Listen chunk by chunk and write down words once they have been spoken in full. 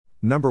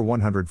Number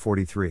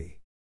 143.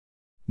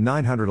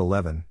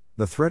 911.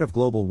 The threat of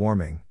global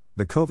warming,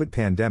 the COVID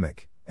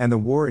pandemic, and the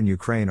war in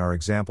Ukraine are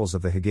examples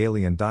of the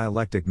Hegelian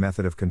dialectic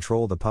method of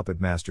control. The puppet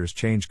masters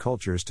change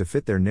cultures to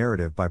fit their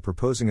narrative by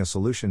proposing a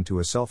solution to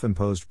a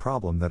self-imposed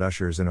problem that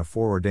ushers in a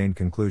foreordained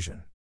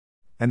conclusion.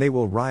 And They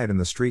Will Riot in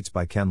the Streets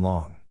by Ken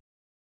Long.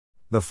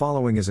 The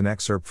following is an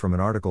excerpt from an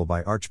article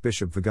by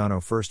Archbishop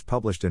Vigano, first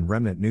published in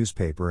Remnant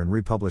newspaper and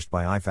republished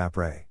by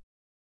IFAPRE.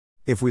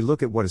 If we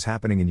look at what is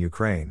happening in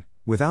Ukraine,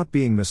 without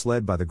being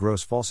misled by the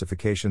gross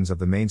falsifications of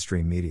the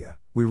mainstream media,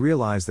 we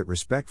realize that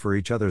respect for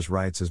each other's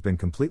rights has been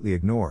completely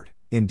ignored.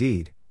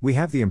 Indeed, we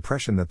have the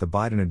impression that the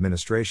Biden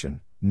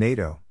administration,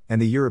 NATO, and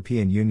the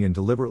European Union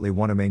deliberately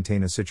want to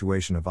maintain a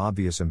situation of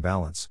obvious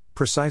imbalance,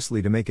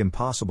 precisely to make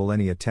impossible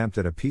any attempt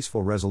at a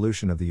peaceful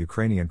resolution of the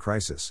Ukrainian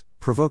crisis,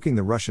 provoking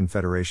the Russian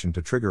Federation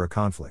to trigger a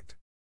conflict.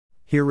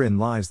 Herein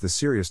lies the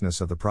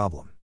seriousness of the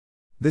problem.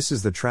 This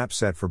is the trap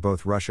set for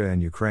both Russia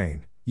and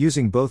Ukraine,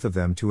 using both of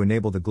them to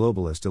enable the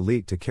globalist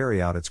elite to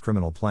carry out its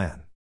criminal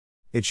plan.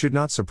 It should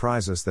not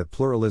surprise us that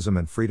pluralism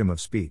and freedom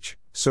of speech,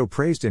 so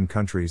praised in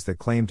countries that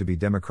claim to be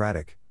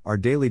democratic, are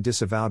daily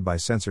disavowed by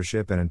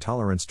censorship and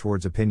intolerance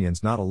towards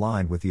opinions not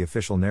aligned with the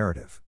official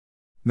narrative.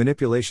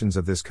 Manipulations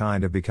of this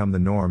kind have become the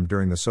norm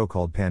during the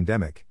so-called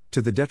pandemic,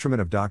 to the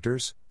detriment of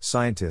doctors,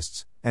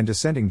 scientists, and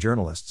dissenting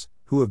journalists,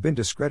 who have been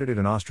discredited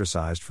and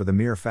ostracized for the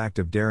mere fact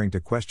of daring to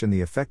question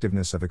the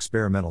effectiveness of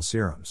experimental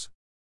serums.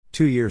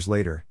 2 years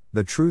later,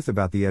 the truth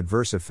about the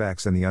adverse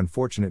effects and the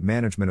unfortunate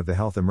management of the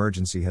health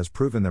emergency has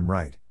proven them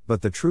right,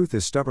 but the truth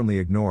is stubbornly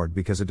ignored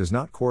because it does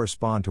not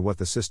correspond to what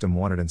the system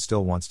wanted and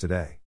still wants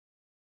today.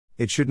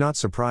 It should not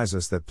surprise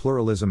us that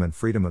pluralism and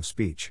freedom of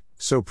speech,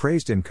 so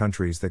praised in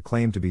countries that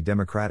claim to be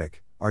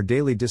democratic, are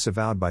daily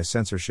disavowed by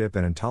censorship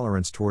and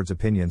intolerance towards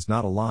opinions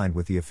not aligned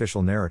with the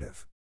official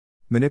narrative.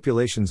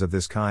 Manipulations of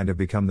this kind have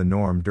become the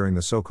norm during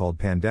the so-called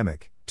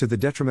pandemic, to the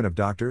detriment of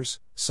doctors,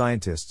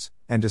 scientists,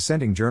 and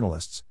dissenting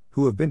journalists,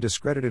 who have been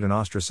discredited and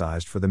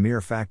ostracized for the mere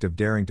fact of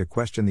daring to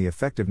question the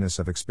effectiveness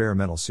of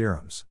experimental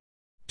serums.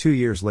 2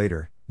 years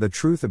later, the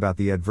truth about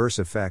the adverse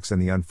effects and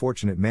the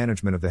unfortunate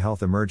management of the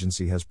health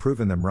emergency has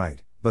proven them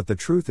right, but the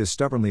truth is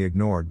stubbornly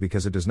ignored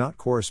because it does not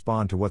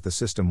correspond to what the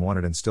system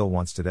wanted and still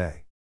wants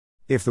today.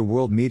 If the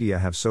world media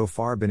have so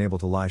far been able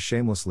to lie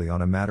shamelessly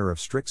on a matter of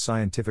strict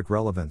scientific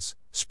relevance,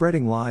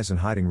 spreading lies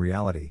and hiding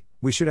reality,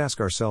 we should ask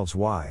ourselves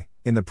why,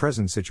 in the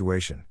present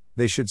situation,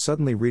 they should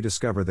suddenly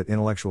rediscover that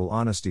intellectual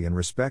honesty and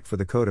respect for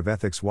the code of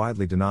ethics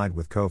widely denied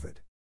with COVID.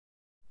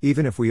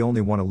 Even if we only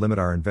want to limit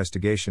our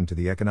investigation to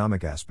the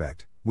economic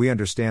aspect, we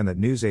understand that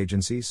news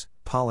agencies,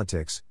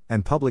 politics,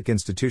 and public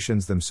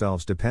institutions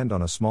themselves depend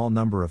on a small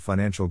number of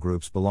financial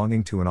groups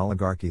belonging to an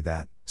oligarchy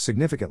that,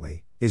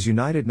 significantly, is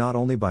united not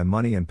only by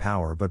money and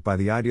power but by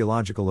the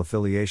ideological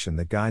affiliation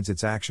that guides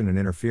its action and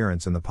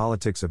interference in the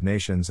politics of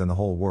nations and the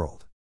whole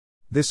world.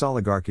 This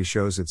oligarchy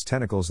shows its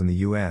tentacles in the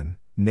UN,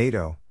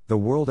 NATO, the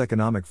World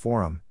Economic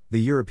Forum,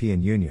 the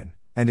European Union,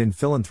 and in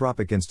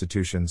philanthropic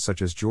institutions such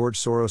as George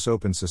Soros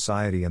Open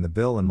Society and the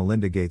Bill and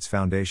Melinda Gates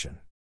Foundation.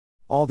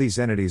 All these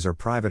entities are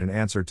private and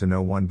answer to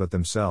no one but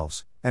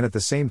themselves, and at the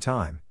same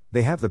time,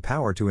 they have the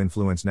power to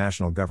influence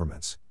national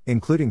governments,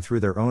 including through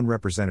their own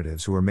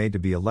representatives who are made to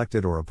be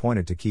elected or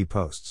appointed to key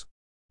posts.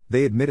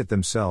 They admit it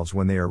themselves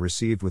when they are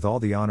received with all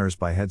the honors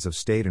by heads of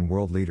state and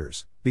world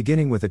leaders,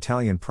 beginning with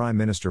Italian Prime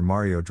Minister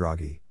Mario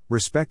Draghi,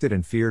 respected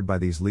and feared by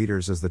these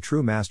leaders as the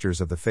true masters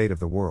of the fate of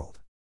the world.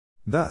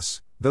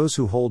 Thus, those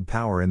who hold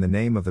power in the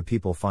name of the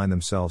people find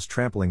themselves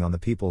trampling on the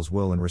people's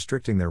will and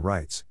restricting their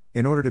rights,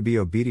 in order to be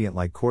obedient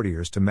like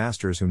courtiers to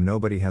masters whom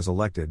nobody has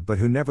elected but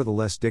who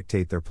nevertheless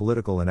dictate their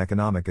political and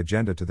economic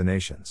agenda to the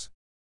nations.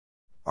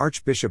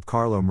 Archbishop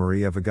Carlo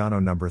Maria Vigano,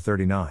 number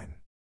 39.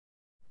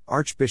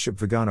 Archbishop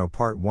Vigano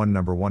Part 1,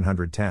 number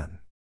 110.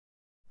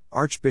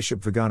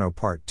 Archbishop Vigano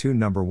Part 2,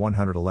 number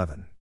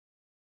 111.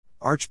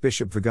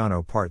 Archbishop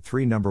Vigano Part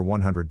 3, number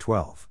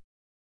 112.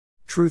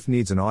 Truth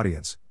needs an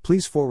audience.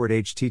 Please forward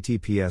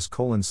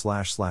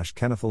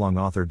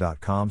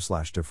https://kennethalongauthor.com/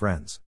 to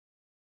friends.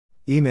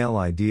 Email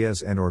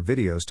ideas and/or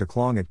videos to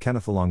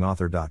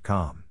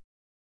klong@kennethalongauthor.com.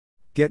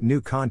 Get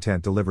new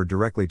content delivered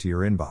directly to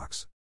your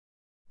inbox.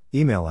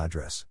 Email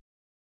address.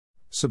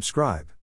 Subscribe.